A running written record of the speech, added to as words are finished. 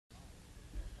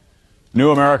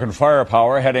New American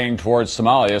firepower heading towards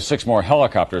Somalia. 6 more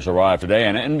helicopters arrived today,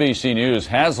 and NBC News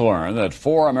has learned that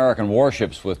 4 American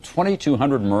warships with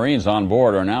 2,200 Marines on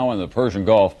board are now in the Persian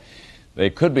Gulf. They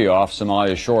could be off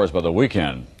Somalia's shores by the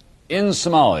weekend. In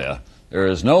Somalia, there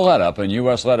is no let-up in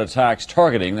U.S.-led attacks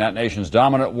targeting that nation's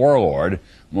dominant warlord,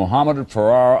 Mohamed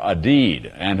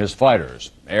Aidid, and his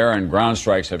fighters. Air and ground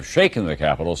strikes have shaken the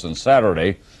capital since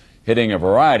Saturday, hitting a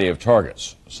variety of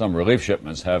targets. Some relief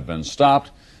shipments have been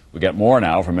stopped. We get more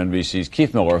now from NBC's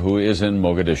Keith Miller, who is in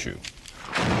Mogadishu.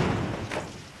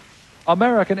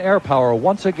 American air power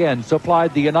once again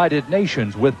supplied the United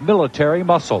Nations with military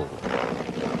muscle.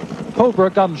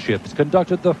 Cobra gunships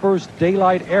conducted the first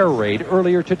daylight air raid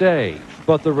earlier today,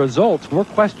 but the results were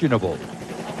questionable.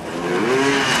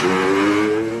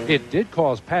 It did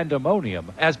cause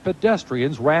pandemonium as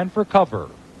pedestrians ran for cover.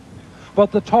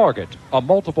 But the target, a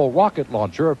multiple rocket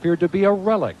launcher, appeared to be a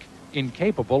relic,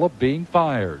 incapable of being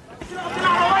fired.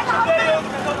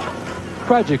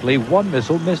 Tragically, one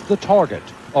missile missed the target.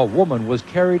 A woman was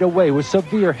carried away with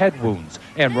severe head wounds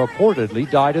and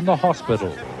reportedly died in the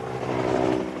hospital.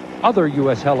 Other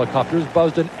U.S. helicopters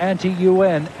buzzed an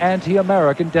anti-UN,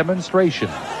 anti-American demonstration.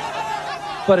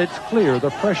 But it's clear the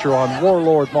pressure on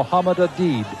warlord Mohamed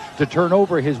Aidid to turn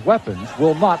over his weapons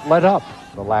will not let up.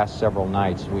 The last several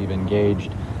nights we've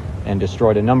engaged and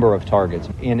destroyed a number of targets.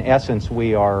 In essence,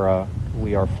 we are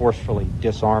forcefully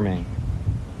disarming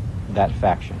that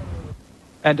faction.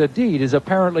 And Aidid is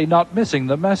apparently not missing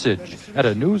the message. At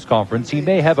a news conference, he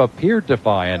may have appeared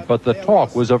defiant, but the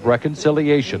talk was of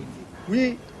reconciliation.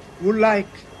 We would like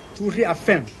to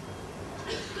reaffirm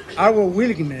our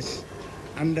willingness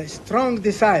and a strong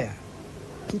desire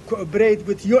to cooperate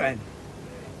with UN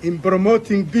in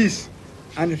promoting peace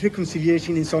and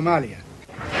reconciliation in Somalia.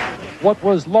 What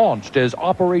was launched as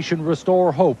Operation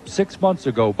Restore Hope 6 months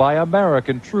ago by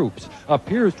American troops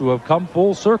appears to have come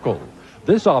full circle.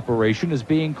 This operation is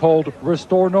being called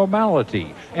Restore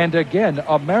Normality, and again,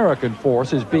 American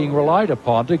force is being relied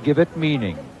upon to give it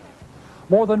meaning.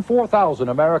 More than 4,000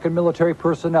 American military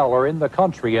personnel are in the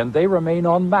country, and they remain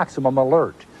on maximum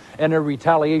alert. Any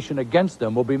retaliation against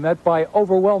them will be met by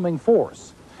overwhelming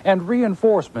force, and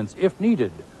reinforcements, if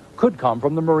needed, could come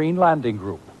from the Marine Landing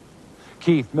Group.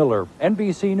 Keith Miller,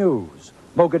 NBC News,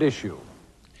 Mogadishu.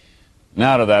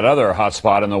 Now to that other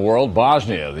hotspot in the world,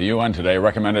 Bosnia. The UN today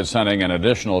recommended sending an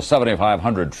additional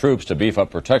 7,500 troops to beef up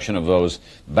protection of those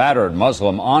battered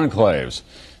Muslim enclaves.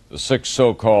 The 6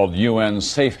 so-called UN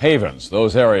safe havens.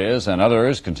 Those areas and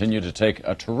others continue to take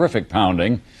a terrific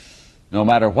pounding, no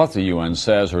matter what the UN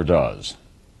says or does.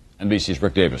 NBC's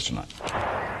Rick Davis tonight.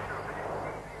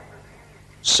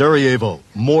 Sarajevo,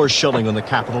 more shelling on the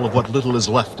capital of what little is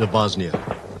left of Bosnia.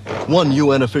 One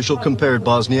UN official compared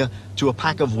Bosnia to a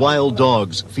pack of wild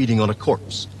dogs feeding on a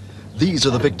corpse. These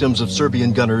are the victims of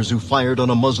Serbian gunners who fired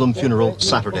on a Muslim funeral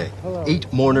Saturday.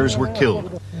 8 mourners were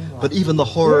killed. But even the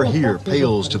horror here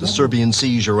pales to the Serbian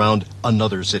siege around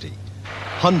another city.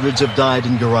 Hundreds have died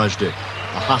in Goražde.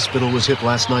 A hospital was hit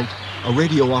last night. A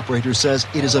radio operator says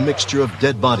it is a mixture of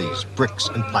dead bodies, bricks,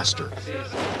 and plaster.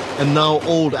 And now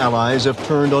old allies have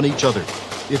turned on each other.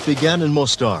 It began in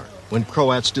Mostar, when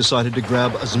Croats decided to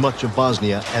grab as much of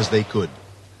Bosnia as they could.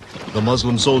 The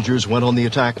Muslim soldiers went on the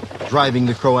attack, driving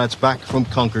the Croats back from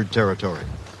conquered territory.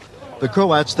 The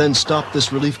Croats then stopped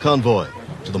this relief convoy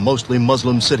to the mostly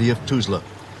Muslim city of Tuzla.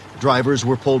 Drivers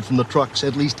were pulled from the trucks.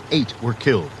 At least 8 were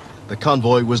killed. The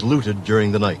convoy was looted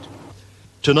during the night.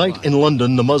 Tonight in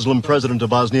London, the Muslim president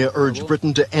of Bosnia urged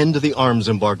Britain to end the arms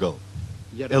embargo.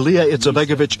 Ilija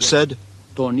Izetbegović said,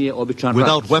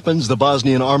 "Without weapons, the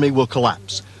Bosnian army will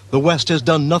collapse. The West has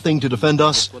done nothing to defend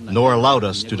us, nor allowed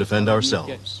us to defend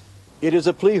ourselves." It is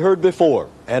a plea heard before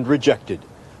and rejected.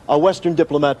 A Western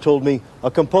diplomat told me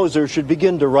a composer should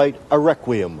begin to write a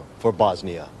requiem for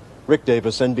Bosnia. Rick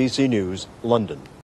Davis, NBC News, London.